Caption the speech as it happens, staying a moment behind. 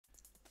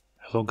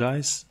Hello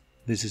guys,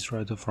 this is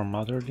ReTo from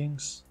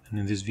Motherlinks, and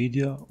in this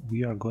video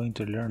we are going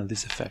to learn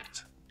this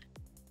effect.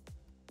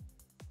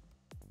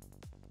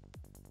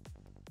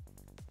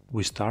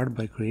 We start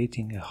by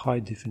creating a high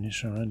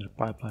definition render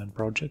pipeline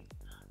project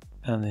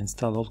and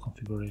install all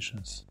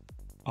configurations.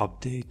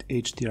 Update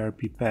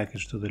HDRP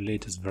package to the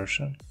latest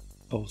version.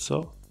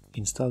 Also,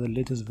 install the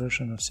latest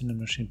version of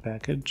Cinemachine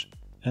package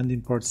and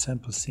import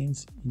sample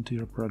scenes into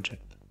your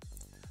project.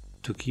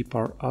 To keep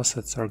our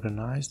assets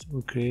organized,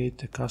 we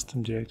create a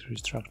custom directory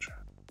structure.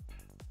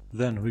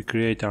 Then we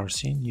create our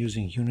scene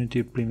using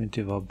Unity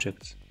primitive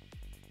objects.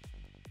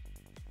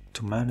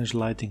 To manage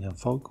lighting and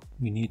fog,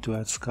 we need to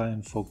add sky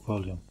and fog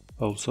volume.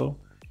 Also,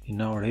 in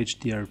our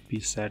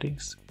HDRP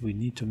settings, we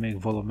need to make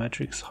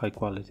volumetrics high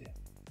quality.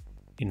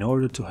 In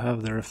order to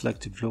have the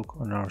reflective look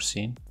on our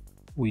scene,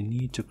 we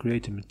need to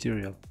create a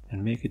material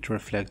and make it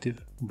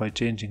reflective by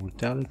changing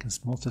metallic and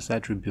smoothness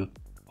attribute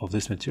of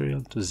this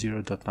material to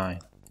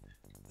 0.9.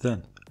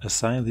 Then,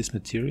 assign this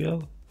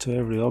material to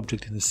every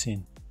object in the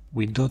scene.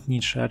 We don't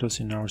need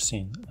shadows in our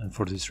scene, and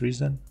for this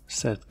reason,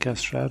 set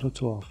cast shadow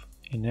to off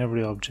in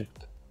every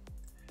object.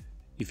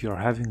 If you are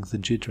having the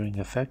jittering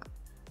effect,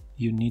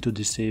 you need to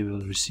disable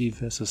receive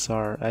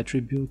SSR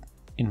attribute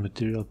in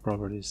material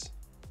properties.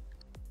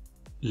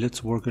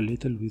 Let's work a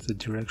little with the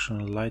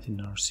directional light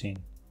in our scene.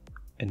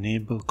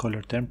 Enable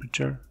color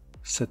temperature,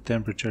 set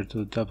temperature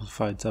to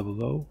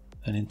 5500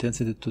 and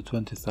intensity to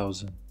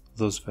 20,000.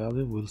 Those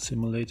values will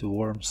simulate a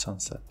warm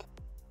sunset.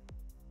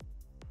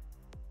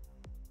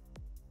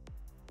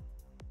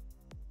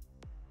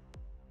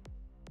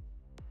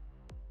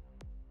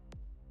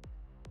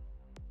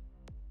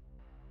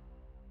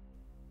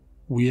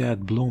 We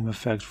add bloom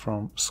effect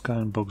from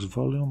skybox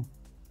volume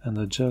and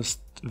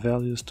adjust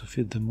values to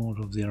fit the mood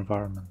of the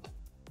environment.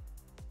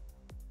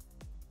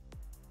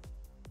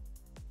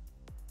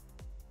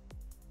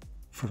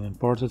 From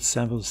imported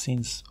sample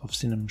scenes of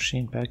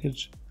Cinemachine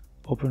package,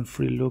 open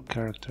free look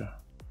character.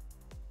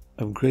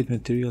 Upgrade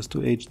materials to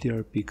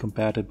HDRP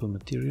compatible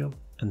material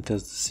and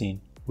test the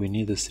scene. We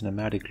need a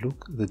cinematic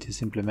look that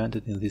is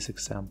implemented in this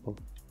example.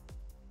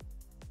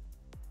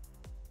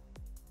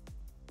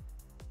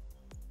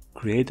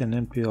 Create an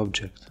MP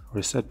object,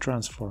 reset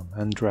transform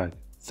and drag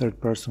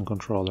third-person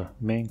controller,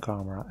 main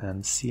camera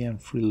and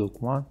CM free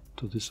look 1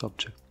 to this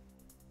object.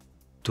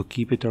 To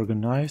keep it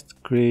organized,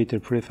 create a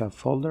prefab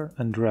folder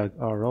and drag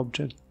our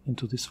object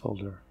into this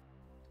folder.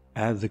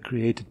 Add the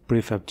created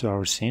prefab to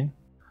our scene.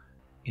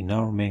 In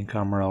our main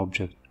camera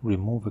object,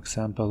 remove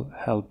example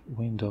help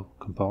window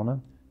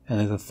component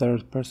and add a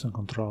third-person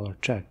controller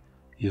check.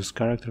 Use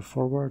character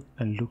forward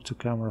and look to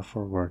camera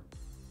forward.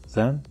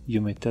 Then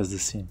you may test the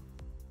scene.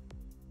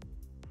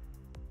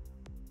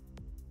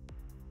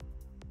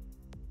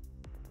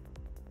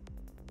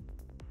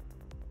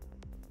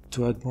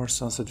 To add more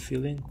sunset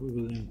feeling, we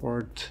will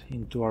import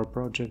into our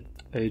project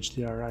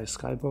HDRI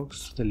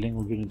skybox. The link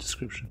will be in the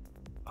description.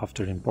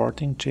 After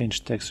importing,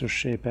 change texture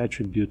shape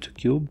attribute to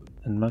cube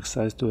and max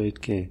size to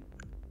 8K,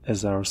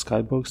 as our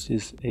skybox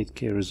is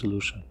 8K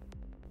resolution.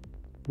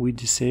 We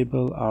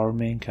disable our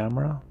main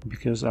camera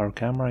because our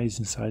camera is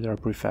inside our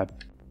prefab.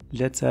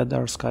 Let's add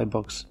our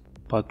skybox,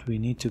 but we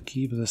need to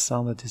keep the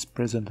sun that is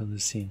present on the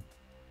scene.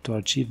 To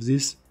achieve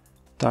this,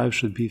 type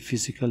should be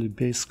physically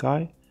based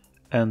sky,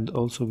 and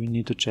also we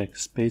need to check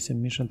space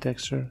emission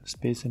texture,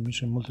 space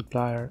emission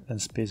multiplier and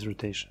space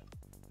rotation.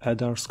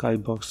 Add our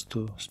skybox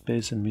to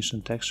space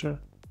emission texture,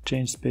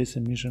 change space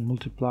emission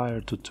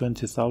multiplier to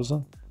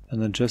 20,000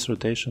 and adjust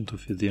rotation to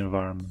fit the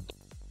environment.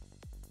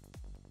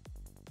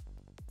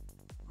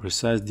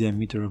 Resize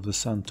diameter of the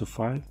sun to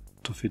 5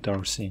 to fit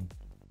our scene.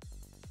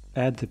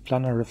 Add the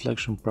planar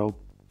reflection probe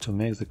to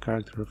make the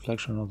character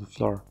reflection of the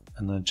floor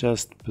and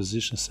adjust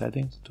position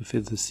settings to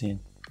fit the scene.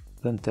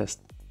 Then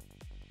test.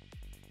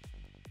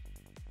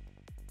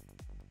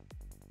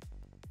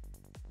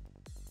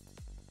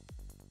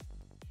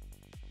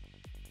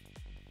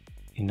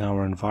 In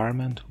our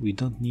environment, we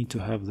don't need to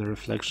have the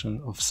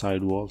reflection of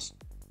side walls.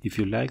 If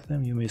you like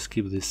them, you may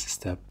skip this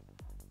step.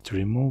 To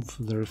remove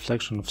the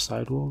reflection of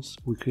side walls,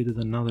 we created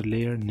another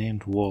layer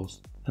named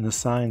walls and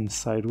assigned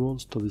side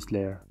walls to this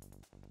layer.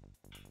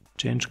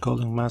 Change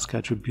calling mask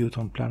attribute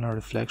on planar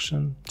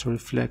reflection to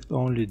reflect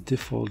only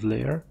default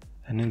layer,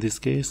 and in this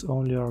case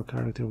only our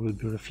character will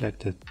be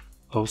reflected.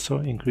 Also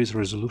increase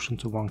resolution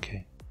to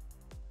 1K.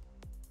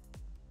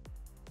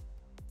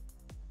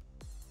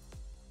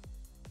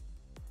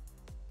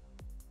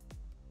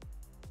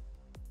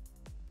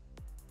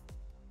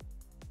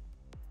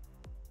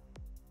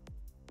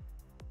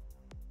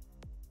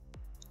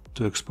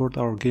 To export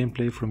our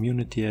gameplay from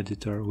Unity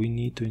editor, we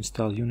need to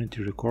install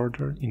Unity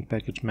Recorder in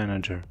Package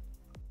Manager.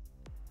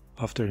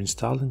 After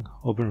installing,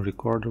 open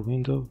Recorder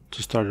window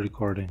to start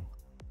recording.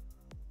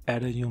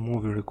 Add a new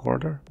movie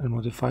recorder and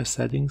modify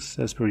settings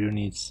as per your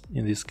needs.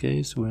 In this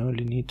case, we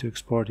only need to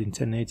export in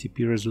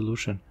 1080p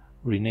resolution,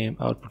 rename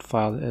output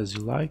file as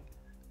you like,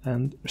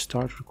 and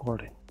start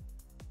recording.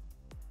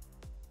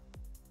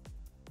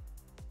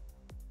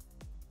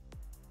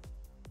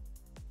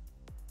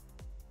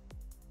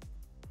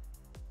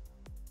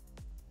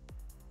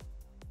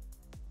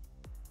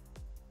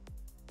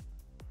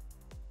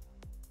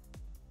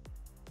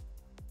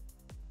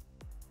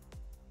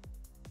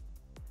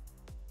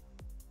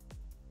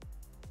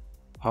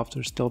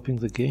 After stopping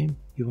the game,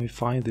 you may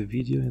find the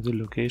video in the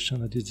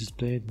location that is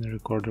displayed in the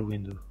recorder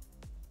window.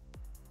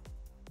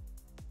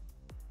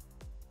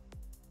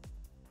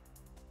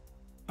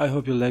 I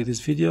hope you liked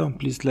this video,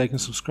 please like and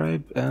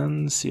subscribe,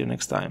 and see you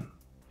next time.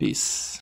 Peace.